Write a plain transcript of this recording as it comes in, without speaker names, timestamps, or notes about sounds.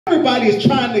Everybody is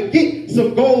trying to get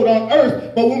some gold on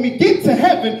earth, but when we get to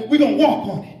heaven, we're going to walk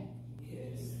on it.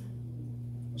 Yes.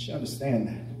 I want you to understand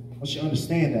that. I want you to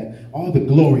understand that all the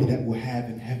glory that we'll have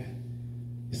in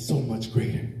heaven is so much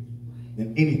greater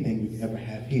than anything we can ever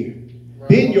have here. Right.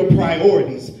 Then your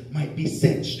priorities might be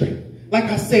set straight. Like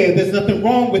I said, there's nothing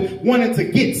wrong with wanting to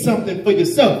get something for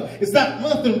yourself. It's not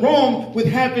nothing wrong with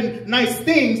having nice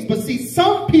things. But see,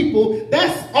 some people,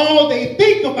 that's all they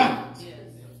think about. Yes.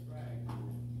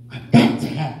 I got to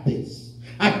have this.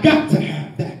 I got to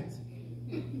have that.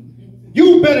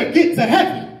 You better get to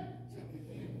heaven,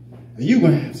 or you're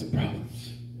going to have some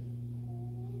problems.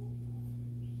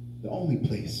 The only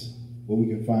place where we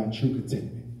can find true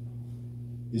contentment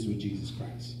is with Jesus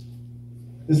Christ.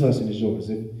 This lesson is yours.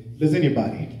 If there's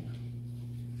anybody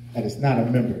that is not a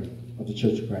member of the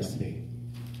Church of Christ today,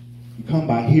 you come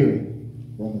by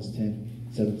hearing, Romans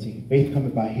 10:17. Faith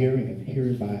cometh by hearing, and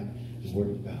hearing by the word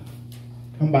of God.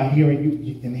 Come by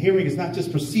hearing, and hearing is not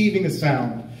just perceiving a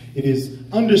sound, it is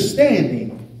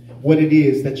understanding what it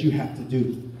is that you have to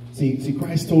do. See,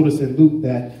 Christ told us in Luke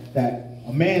that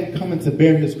a man coming to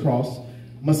bear his cross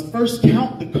must first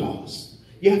count the cost.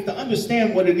 You have to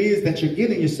understand what it is that you're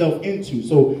getting yourself into.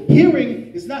 So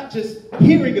hearing is not just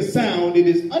hearing a sound. It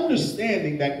is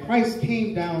understanding that Christ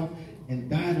came down and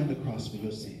died on the cross for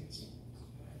your sins.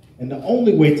 And the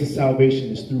only way to salvation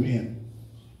is through him.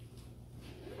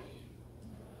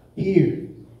 Hear,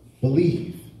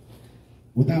 believe.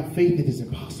 Without faith, it is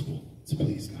impossible to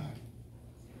please God.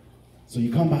 So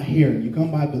you come by hearing, you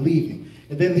come by believing.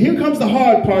 And then here comes the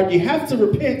hard part. You have to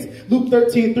repent. Luke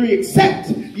 13:3, except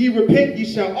ye repent, ye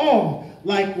shall all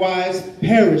likewise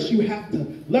perish. You have to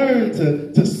learn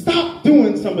to stop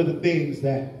doing some of the things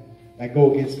that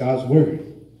go against God's word.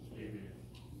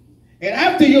 And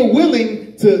after you're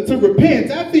willing to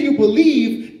repent, after you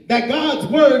believe that God's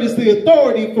word is the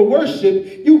authority for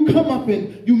worship, you come up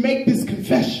and you make this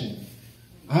confession.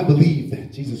 I believe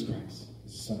that Jesus Christ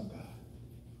is the Son of God.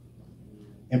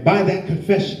 And by that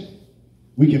confession,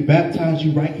 we can baptize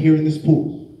you right here in this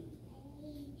pool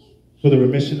for the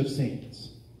remission of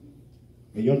sins.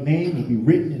 And your name will be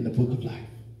written in the book of life.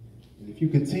 And if you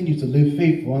continue to live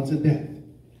faithful unto death,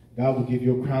 God will give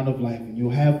you a crown of life, and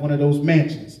you'll have one of those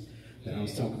mansions that I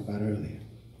was talking about earlier.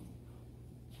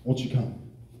 Won't you come?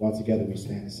 While together we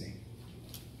stand and sing.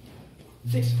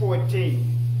 6:14.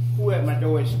 Who at my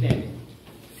door is standing?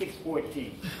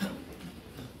 6:14.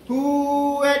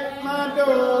 Who at my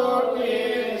door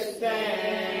is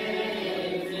standing?